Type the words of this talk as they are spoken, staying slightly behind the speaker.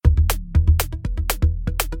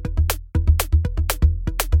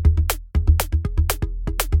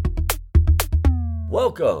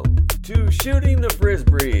Welcome to Shooting the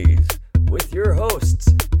Frisbees with your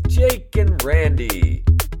hosts, Jake and Randy.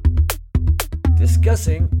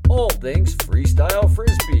 Discussing all things freestyle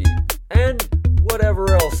frisbee and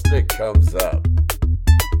whatever else that comes up.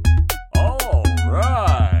 All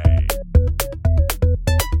right.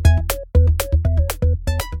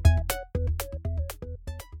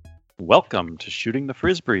 Welcome to Shooting the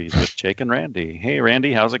Frisbees with Jake and Randy. Hey,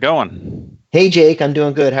 Randy, how's it going? Hey, Jake, I'm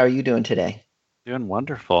doing good. How are you doing today? Doing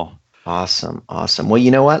wonderful. Awesome. Well, you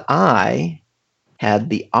know what? I had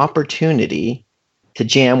the opportunity to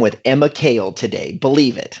jam with Emma Cale today.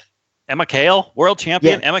 Believe it. Emma Cale, world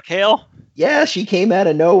champion. Yeah. Emma Cale. Yeah, she came out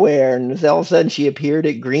of nowhere, and all of a sudden she appeared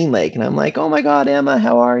at Green Lake, and I'm like, "Oh my God, Emma,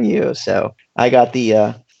 how are you?" So I got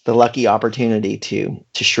the lucky opportunity to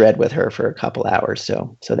shred with her for a couple hours.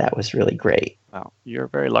 So that was really great. Wow, you're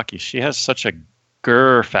very lucky. She has such a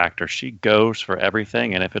grr factor. She goes for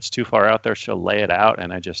everything, and if it's too far out there, she'll lay it out.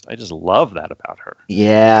 And I just love that about her.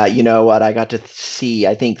 Yeah, you know what? I got to see,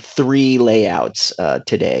 I think, 3 layouts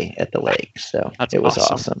today at the lake. So it was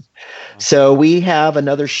awesome. So we have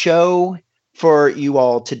another show for you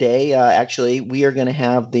all today. Actually, we are going to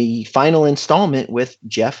have the final installment with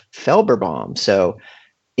Jeff Felberbaum. So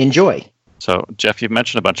enjoy. So, Jeff, you've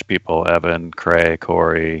mentioned a bunch of people: Evan, Cray,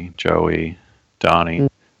 Corey, Joey, Donnie. Mm-hmm.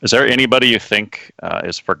 Is there anybody you think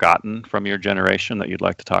is forgotten from your generation that you'd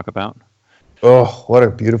like to talk about? Oh, what a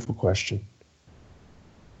beautiful question.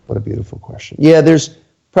 Yeah, there's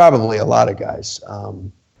probably a lot of guys.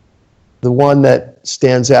 The one that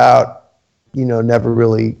stands out,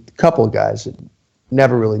 a couple of guys that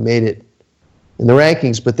never really made it in the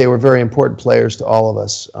rankings, but they were very important players to all of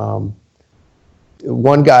us.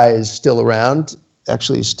 One guy is still around,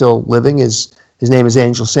 actually he's still living. His name is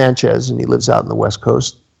Angel Sanchez, and he lives out in the West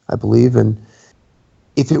Coast, I believe. And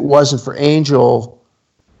if it wasn't for Angel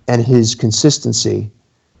and his consistency,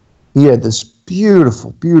 he had this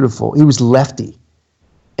beautiful, he was lefty,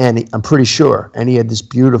 and I'm pretty sure, and he had this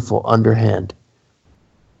beautiful underhand.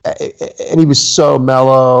 And he was so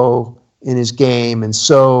mellow in his game and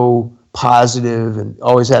so positive, and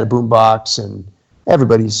always had a boombox, and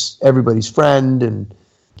everybody's friend. And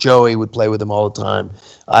Joey would play with him all the time.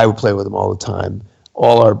 I would play with him all the time.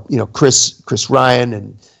 All our, Chris Ryan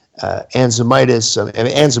and Anzamitis.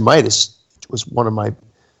 Anzamitis was one of my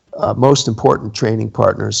most important training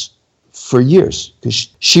partners for years, because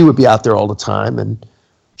she would be out there all the time, and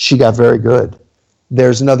she got very good.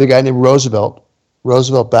 There's another guy named Roosevelt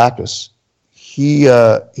Backus. He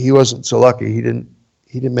wasn't so lucky. He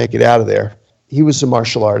didn't make it out of there. He was a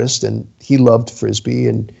martial artist, and he loved Frisbee,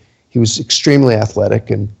 and he was extremely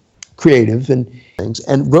athletic and creative and things.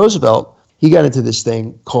 And Roosevelt, he got into this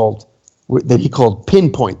thing that he called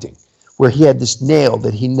pinpointing, where he had this nail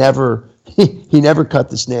that he never cut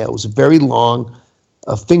this nail. It was a very long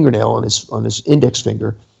fingernail on his index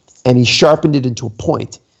finger, and he sharpened it into a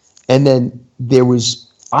point. And then there was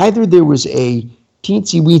a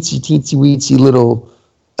teensy weensy little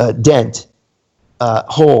dent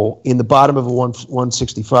hole in the bottom of a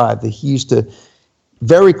 165 that he used to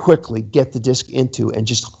very quickly get the disc into, and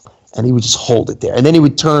he would just hold it there. And then he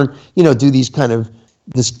would turn, do these kind of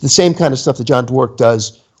the same kind of stuff that John Dwork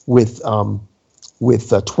does with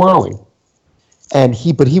twirling.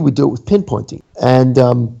 But he would do it with pinpointing. And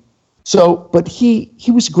but he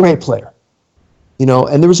was a great player,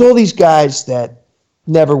 and there was all these guys that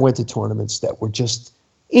never went to tournaments that were just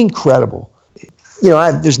incredible.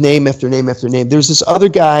 There's name after name after name. There's this other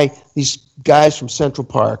guy, these guys from Central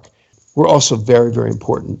Park were also very, very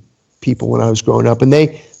important people when I was growing up. And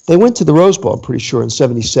they went to the Rose Bowl, I'm pretty sure, in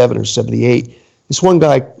 77 or 78. This one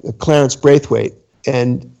guy, Clarence Braithwaite,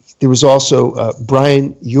 and there was also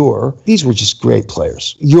Brian Ure. These were just great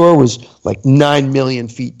players. Ure was like 9 million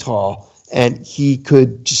feet tall, and he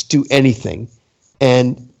could just do anything.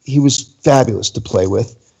 And he was fabulous to play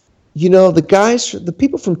with. The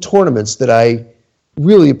people from tournaments that I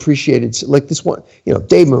really appreciated, like this one,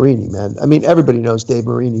 Dave Marini, man. I mean, everybody knows Dave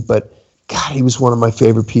Marini, but God, he was one of my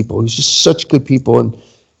favorite people. He was just such good people. And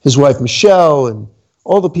his wife, Michelle, and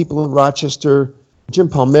all the people in Rochester, Jim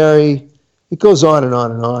Palmieri. It goes on and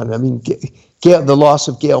on and on. I mean, the loss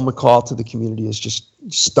of Gail McCall to the community is just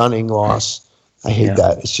stunning loss. I hate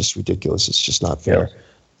that. It's just ridiculous. It's just not fair.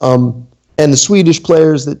 Yeah. And the Swedish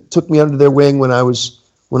players that took me under their wing when I was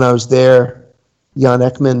there, Jan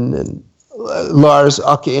Ekman and Lars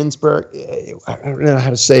Åke Insberg. I don't know how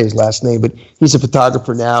to say his last name, but he's a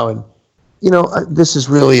photographer now. And, this is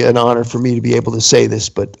really an honor for me to be able to say this,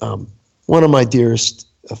 but one of my dearest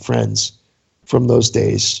friends from those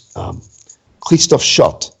days, Christoph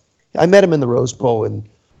Schott. I met him in the Rose Bowl, and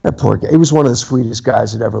that poor guy, he was one of the sweetest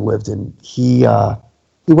guys that ever lived. And he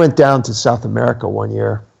he went down to South America one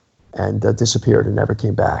year and disappeared and never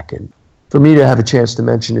came back. And for me to have a chance to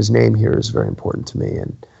mention his name here is very important to me.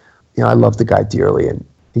 And, I love the guy dearly, and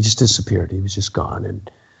he just disappeared. He was just gone, and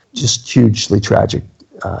just hugely tragic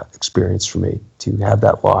experience for me to have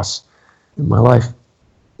that loss in my life.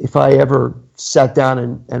 If I ever sat down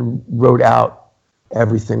and wrote out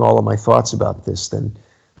everything, all of my thoughts about this, then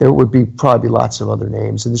there would be probably lots of other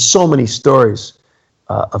names. And there's so many stories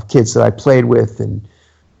of kids that I played with and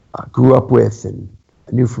grew up with and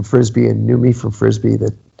knew from Frisbee and knew me from Frisbee,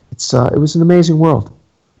 that it was an amazing world.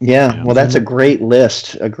 Yeah, well, that's a great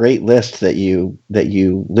list that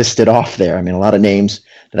you listed off there. I mean, a lot of names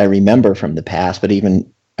that I remember from the past, but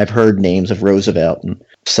even I've heard names of Roosevelt and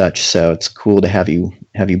such. So it's cool to have you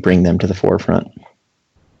bring them to the forefront.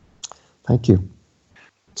 Thank you.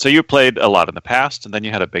 So you played a lot in the past, and then you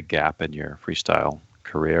had a big gap in your freestyle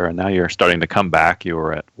career, and now you're starting to come back. You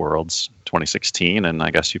were at Worlds 2016, and I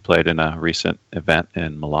guess you played in a recent event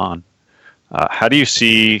in Milan. How do you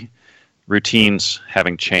see routines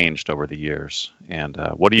having changed over the years, and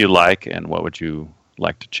what do you like, and what would you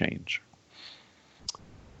like to change?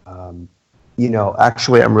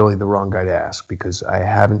 Actually, I'm really the wrong guy to ask, because I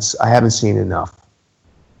haven't seen enough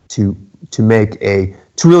to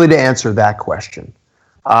answer that question.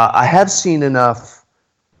 I have seen enough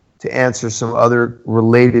to answer some other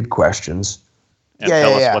related questions. And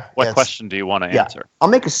tell us what question do you want to answer? I'll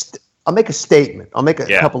make a statement. I'll make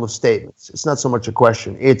a couple of statements. It's not so much a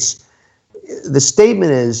question. The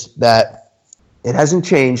statement is that it hasn't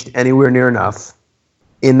changed anywhere near enough,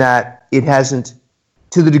 in that it hasn't,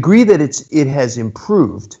 to the degree that it has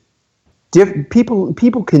improved.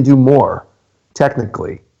 People can do more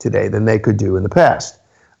technically today than they could do in the past.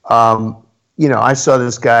 I saw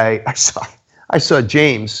this guy. I saw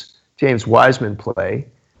James Wiseman play,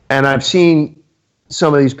 and I've seen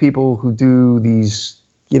some of these people who do these.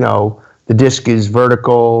 The disc is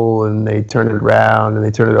vertical, and they turn it around, and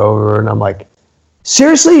they turn it over, and I'm like,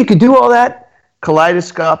 seriously, you could do all that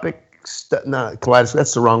kaleidoscopic stuff? No,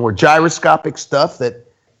 that's the wrong word. Gyroscopic stuff that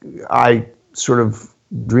I sort of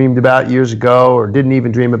dreamed about years ago, or didn't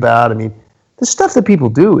even dream about. I mean, the stuff that people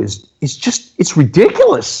do is it's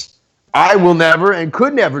ridiculous. I will never and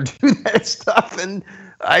could never do that stuff, and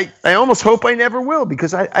I almost hope I never will,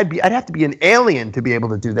 because I'd have to be an alien to be able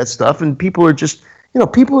to do that stuff. And people are just,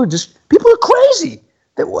 people are crazy.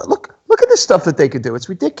 Look at the stuff that they could do. It's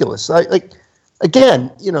ridiculous.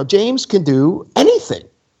 James can do anything.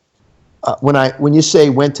 When you say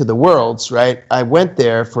went to the Worlds, right? I went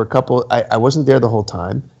there for a couple. I wasn't there the whole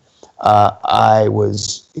time. I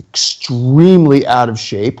was extremely out of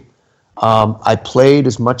shape. I played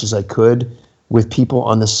as much as I could with people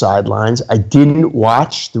on the sidelines. I didn't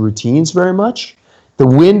watch the routines very much. The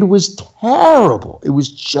wind was terrible. It was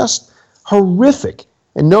just horrific,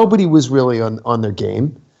 and nobody was really on their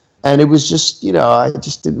game. And it was just, I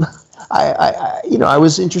just didn't. I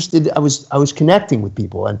was interested. I was connecting with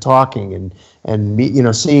people and talking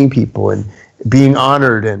and seeing people and being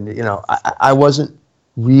honored. And I wasn't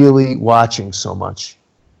really watching so much.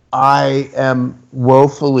 I am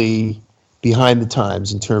woefully behind the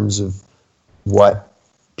times in terms of what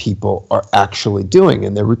people are actually doing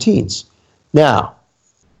in their routines. Now,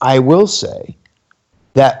 I will say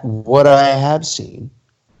that what I have seen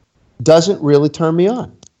doesn't really turn me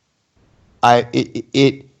on.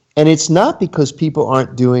 And it's not because people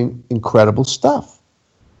aren't doing incredible stuff.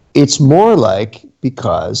 It's more like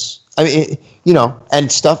because, and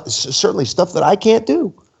certainly stuff that I can't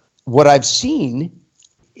do. What I've seen,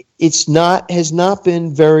 has not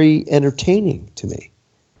been very entertaining to me.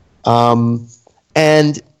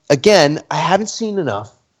 And again, I haven't seen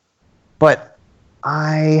enough, but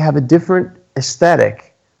I have a different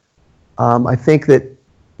aesthetic. I think that,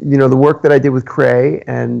 the work that I did with Cray,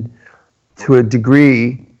 and to a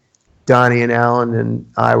degree, Donnie and Alan and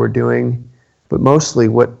I were doing, but mostly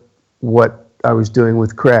what I was doing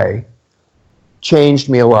with Cray, changed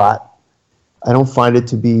me a lot. I don't find it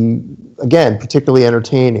to be, again, particularly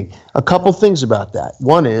entertaining. A couple things about that.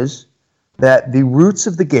 One is that the roots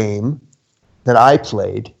of the game that I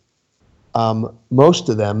played, most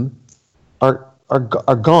of them are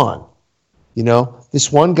gone.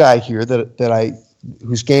 This one guy here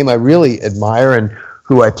whose game I really admire, and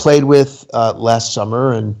who I played with last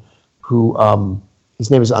summer, and who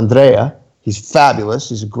his name is Andrea. He's fabulous.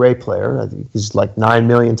 He's a great player. I think he's like 9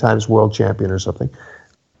 million times world champion or something.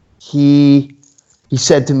 He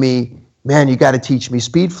said to me, "Man, you got to teach me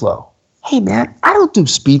speed flow." Hey, man, I don't do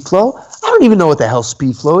speed flow. I don't even know what the hell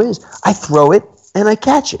speed flow is. I throw it and I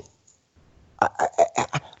catch it.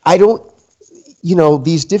 I don't,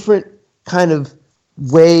 these different kind of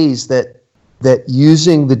ways that that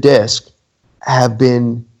using the disc have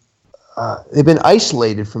been they've been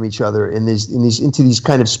isolated from each other into these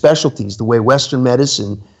kind of specialties. The way Western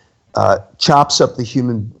medicine chops up the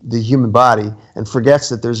human body and forgets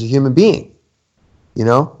that there's a human being. You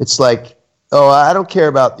know, it's like, oh, I don't care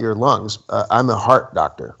about your lungs. I'm a heart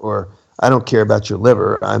doctor, or I don't care about your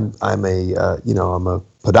liver. I'm a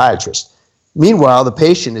podiatrist. Meanwhile, the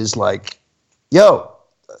patient is like, yo,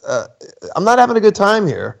 I'm not having a good time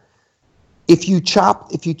here. If you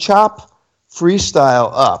chop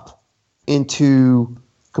freestyle up into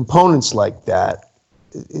components like that,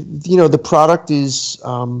 you know, the product is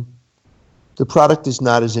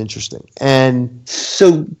not as interesting. And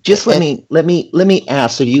so just let me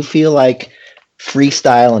ask, so do you feel like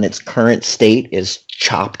freestyle in its current state is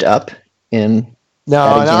chopped up in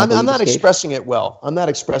I'm not expressing it well.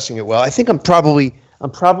 I think I'm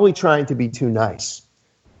probably trying to be too nice.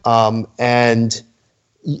 And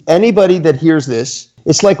anybody that hears this,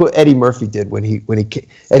 it's like what Eddie Murphy did when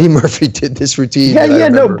Eddie Murphy did this routine.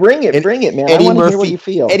 Bring it, man. I want to hear what you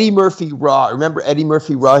feel. Eddie Murphy Raw. Remember Eddie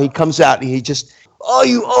Murphy Raw? He comes out and he just,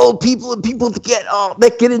 you old people and people that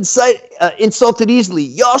get insulted easily.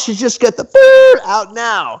 Y'all should just get the bird out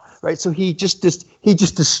now, right? So he just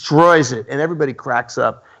destroys it, and everybody cracks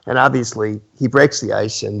up. And obviously, he breaks the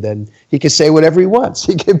ice, and then he can say whatever he wants.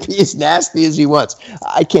 He can be as nasty as he wants.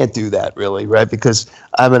 I can't do that, really, right? Because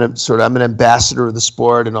I'm an ambassador of the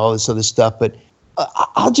sport and all this other stuff. But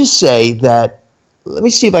I'll just say that, let me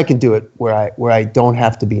see if I can do it where I don't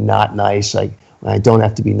have to be not nice. I don't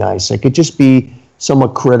have to be nice. I could just be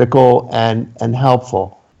somewhat critical and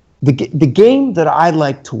helpful. The game that I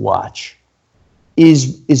like to watch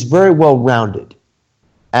is very well rounded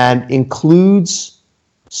and includes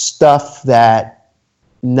stuff that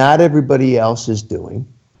not everybody else is doing.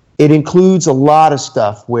 It includes a lot of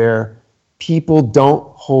stuff where people don't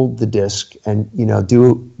hold the disc and, you know,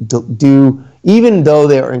 do even though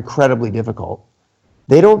they're incredibly difficult.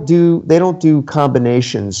 They don't do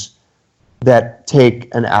combinations that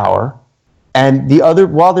take an hour. And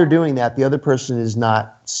while they're doing that, the other person is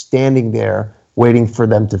not standing there waiting for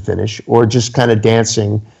them to finish or just kind of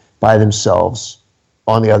dancing by themselves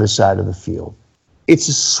on the other side of the field. It's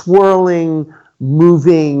a swirling,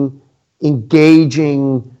 moving,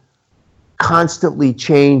 engaging, constantly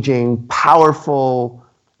changing, powerful,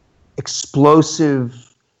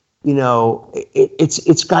 explosive. You know,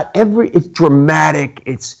 it's dramatic.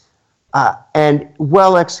 It's and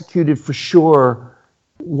well executed for sure.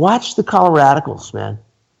 Watch the Coloradicals, man.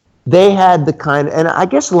 They had the kind, and I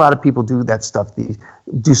guess a lot of people do that stuff.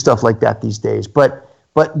 Do stuff like that these days. But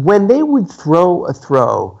when they would throw a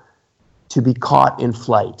throw to be caught in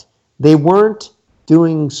flight, they weren't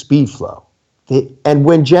doing speed flow. And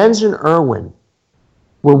when Jens and Irwin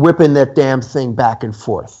were whipping that damn thing back and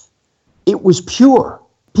forth, it was pure.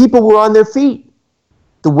 People were on their feet.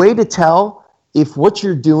 The way to tell if what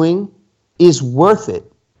you're doing is worth it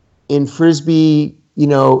in Frisbee, you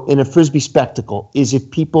know, in a Frisbee spectacle, is if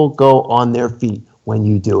people go on their feet when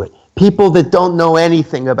you do it. People that don't know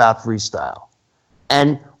anything about freestyle.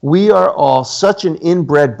 And we are all such an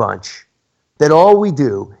inbred bunch that all we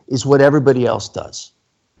do is what everybody else does.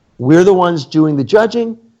 We're the ones doing the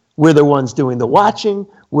judging. We're the ones doing the watching.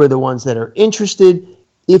 We're the ones that are interested.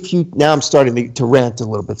 Now I'm starting to rant a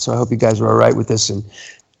little bit, so I hope you guys are all right with this. And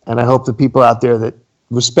I hope the people out there that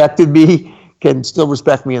respected me can still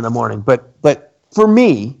respect me in the morning. But for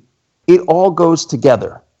me, it all goes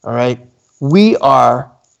together, all right? We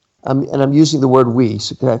are, and I'm using the word we,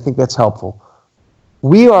 so I think that's helpful.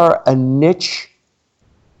 We are a niche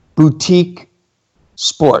boutique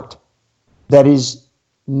sport that is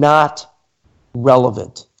not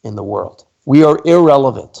relevant in the world. We are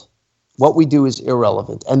irrelevant. What we do is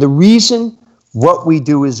irrelevant. And the reason what we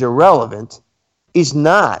do is irrelevant is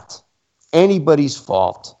not anybody's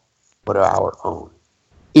fault but our own.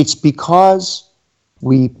 It's because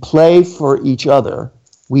we play for each other.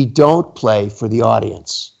 We don't play for the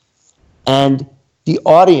audience. And the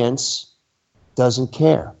audience doesn't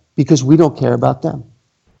care because we don't care about them.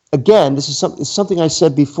 Again, this is something I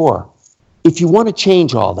said before. If you want to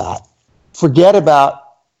change all that, forget about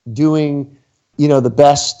doing, you know, the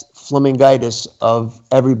best flamingitis of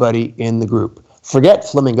everybody in the group. Forget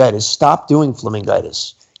flamingitis. Stop doing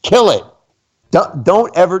flamingitis. Kill it.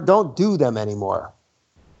 Don't do them anymore.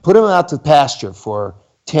 Put them out to pasture for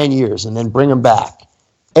 10 years and then bring them back.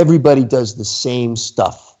 Everybody does the same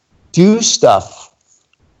stuff. Do stuff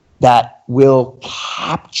that will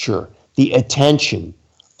capture the attention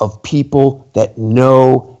of people that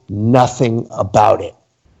know nothing about it.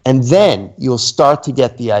 And then you'll start to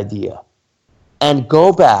get the idea. And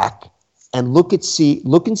go back and look and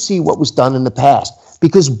see what was done in the past.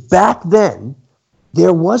 Because back then,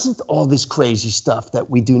 there wasn't all this crazy stuff that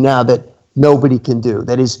we do now that nobody can do.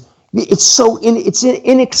 That is, it's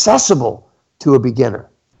inaccessible to a beginner.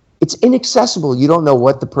 It's inaccessible. You don't know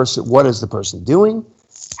what is the person doing,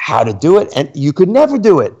 how to do it, and you could never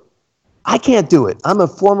do it. I can't do it. I'm a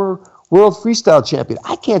former world freestyle champion.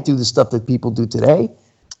 I can't do the stuff that people do today.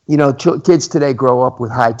 You know, kids today grow up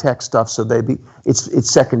with high tech stuff, so it's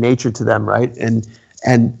second nature to them, right? And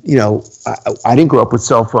you know, I didn't grow up with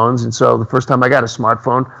cell phones, and so the first time I got a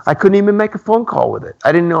smartphone, I couldn't even make a phone call with it.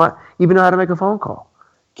 I didn't even know how to make a phone call.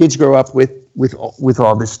 Kids grow up with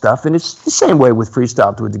all this stuff, and it's the same way with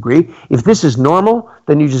freestyle to a degree. If this is normal,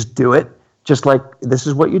 then you just do it. Just like this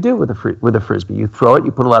is what you do with a frisbee. You throw it,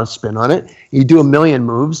 you put a lot of spin on it, you do a million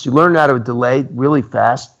moves, you learn how to delay really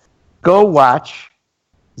fast. Go watch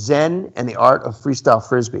Zen and the Art of Freestyle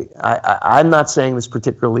Frisbee. I'm not saying this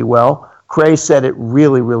particularly well. Cray said it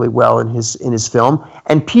really, really well in his film,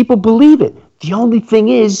 and people believe it. The only thing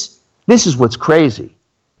is, this is what's crazy.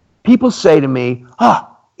 People say to me,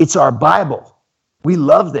 it's our Bible. We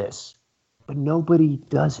love this. But nobody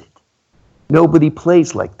does it. Nobody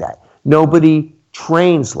plays like that. Nobody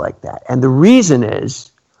trains like that. And the reason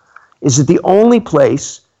is that the only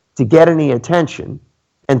place to get any attention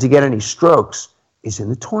and to get any strokes is in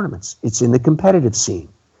the tournaments. It's in the competitive scene.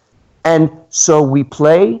 And so we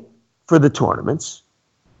play for the tournaments,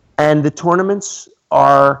 and the tournaments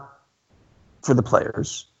are for the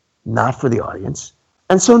players, not for the audience.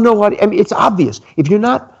 And so it's obvious. If you're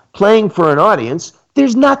not playing for an audience,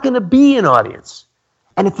 there's not going to be an audience.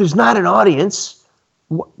 And if there's not an audience,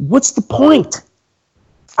 what's the point?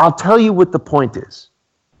 I'll tell you what the point is.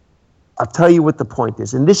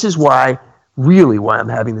 And this is why I'm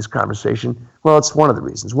having this conversation. Well, it's one of the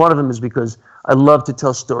reasons. One of them is because I love to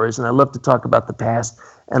tell stories, and I love to talk about the past,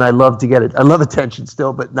 and I love to get it. I love attention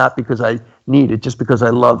still, but not because I need it, just because I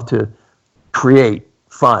love to create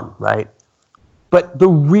fun, right? But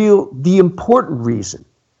the important reason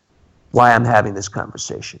why I'm having this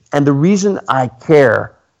conversation, and the reason I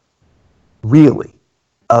care really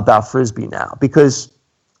about Frisbee now, because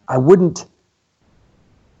I would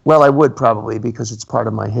probably, because it's part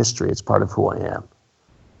of my history, it's part of who I am.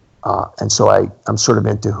 And so I'm sort of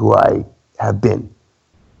into who I have been.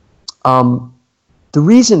 The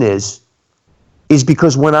reason is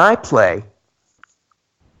because when I play,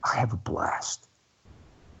 I have a blast.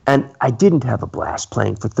 And I didn't have a blast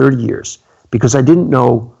playing for 30 years because I didn't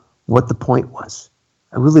know what the point was.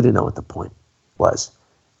 I really didn't know what the point was.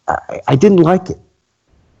 I didn't like it.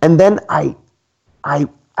 And then I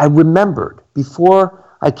remembered before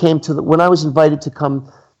I came when I was invited to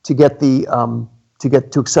come to get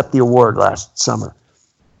to accept the award last summer.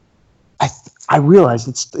 I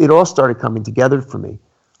realized it all started coming together for me.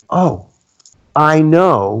 Oh, I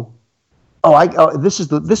know. These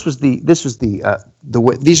were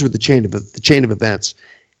the chain of events.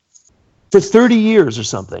 For 30 years or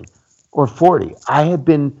something, or 40, I had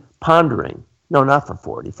been pondering. No, not for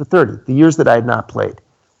 40, for 30, the years that I had not played.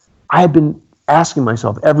 I had been asking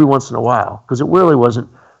myself every once in a while, because it really wasn't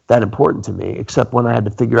that important to me, except when I had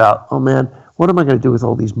to figure out, oh man, what am I going to do with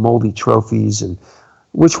all these moldy trophies, and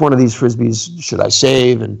which one of these Frisbees should I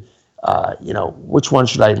save, and which one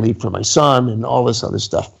should I leave for my son, and all this other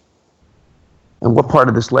stuff. And what part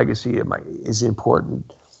of this legacy is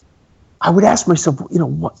important? I would ask myself,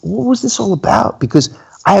 what was this all about? Because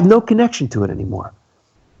I have no connection to it anymore.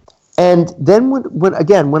 And then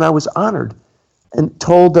when I was honored and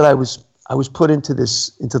told that I was put into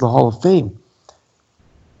the Hall of Fame,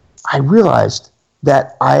 I realized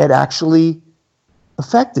that I had actually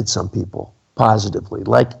affected some people positively.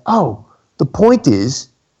 Like, oh, the point is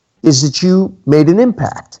that you made an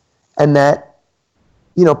impact, and that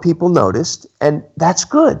people noticed, and that's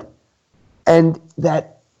good, and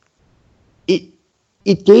that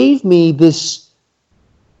it gave me the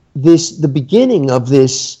beginning of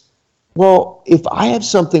this. Well, if I have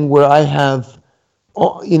something where I have,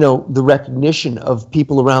 the recognition of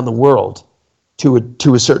people around the world to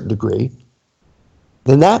a certain degree,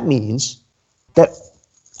 then that means that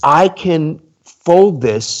I can fold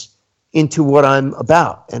this into what I'm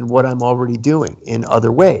about and what I'm already doing in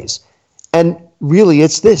other ways. And really,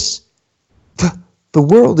 it's this. The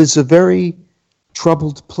world is a very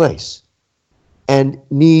troubled place and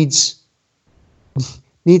needs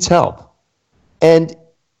help. And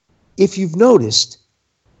if you've noticed,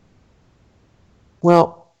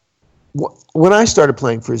 well, when I started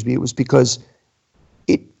playing Frisbee, it was because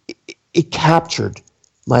it captured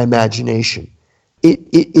my imagination.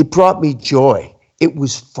 It brought me joy. It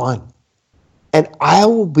was fun. And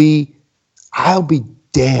I'll be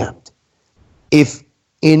damned if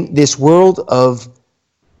in this world of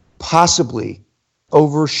possibly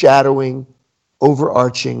overshadowing,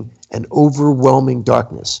 overarching, and overwhelming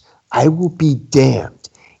darkness, I will be damned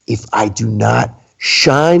if I do not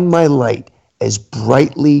shine my light as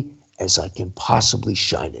brightly as I can possibly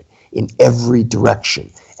shine it in every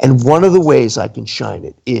direction. And one of the ways I can shine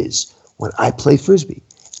it is when I play Frisbee.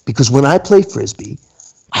 Because when I play Frisbee,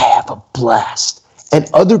 I have a blast. And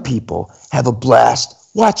other people have a blast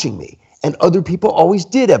watching me. And other people always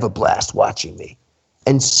did have a blast watching me.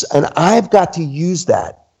 And I've got to use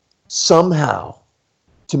that somehow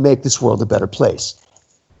to make this world a better place.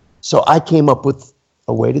 So I came up with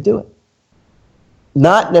a way to do it.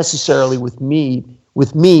 Not necessarily with me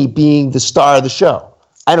being the star of the show.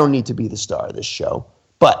 I don't need to be the star of this show,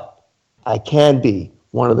 but I can be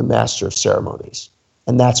one of the master of ceremonies.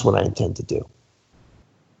 And that's what I intend to do.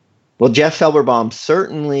 Well, Jeff Felberbaum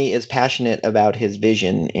certainly is passionate about his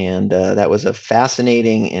vision, and that was a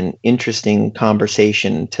fascinating and interesting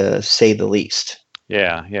conversation, to say the least.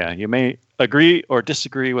 Yeah. You may agree or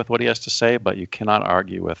disagree with what he has to say, but you cannot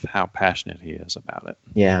argue with how passionate he is about it.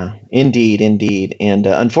 Yeah, indeed. And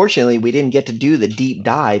unfortunately, we didn't get to do the deep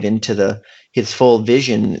dive into his full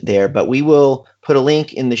vision there, but we will put a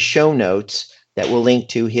link in the show notes that will link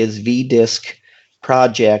to his V-Disc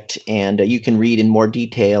project, and you can read in more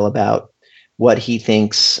detail about what he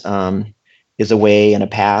thinks is a way and a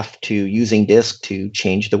path to using disc to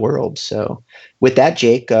change the world. So with that,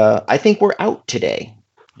 Jake, I think we're out today.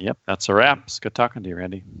 Yep, that's a wrap. It's good talking to you,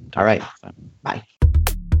 Randy. All right. Bye.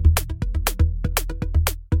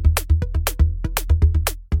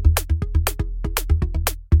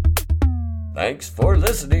 Thanks for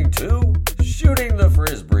listening to Shooting the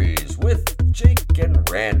Frisbees with Jake and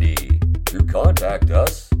Randy. To contact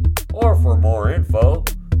us or for more info,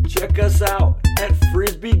 check us out at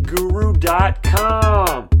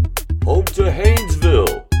frisbeeguru.com. Home to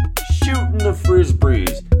Haynesville, shooting the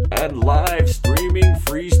Frisbees, and live streaming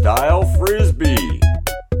freestyle Frisbee.